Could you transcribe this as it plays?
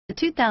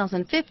The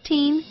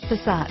 2015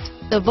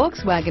 Passat. The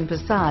Volkswagen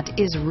Passat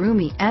is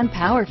roomy and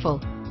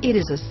powerful. It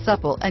is a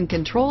supple and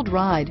controlled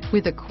ride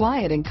with a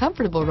quiet and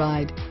comfortable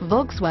ride.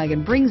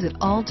 Volkswagen brings it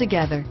all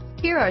together.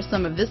 Here are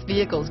some of this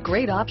vehicle's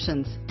great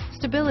options: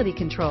 stability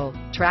control,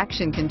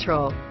 traction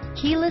control,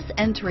 keyless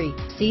entry,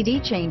 CD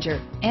changer,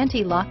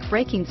 anti-lock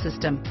braking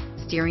system,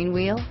 steering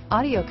wheel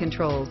audio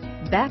controls,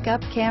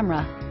 backup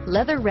camera,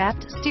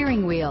 leather-wrapped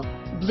steering wheel,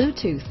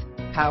 Bluetooth,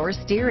 power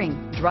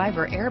steering,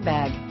 driver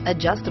airbag,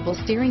 adjustable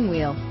steering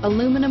wheel,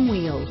 aluminum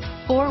wheels,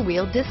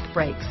 four-wheel disc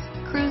brakes,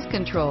 cruise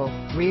control,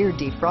 rear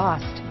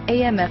defrost,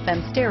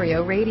 AM/FM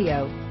stereo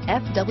radio,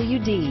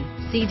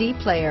 FWD, CD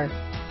player,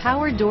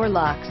 power door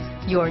locks.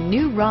 Your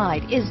new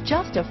ride is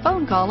just a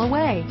phone call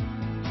away.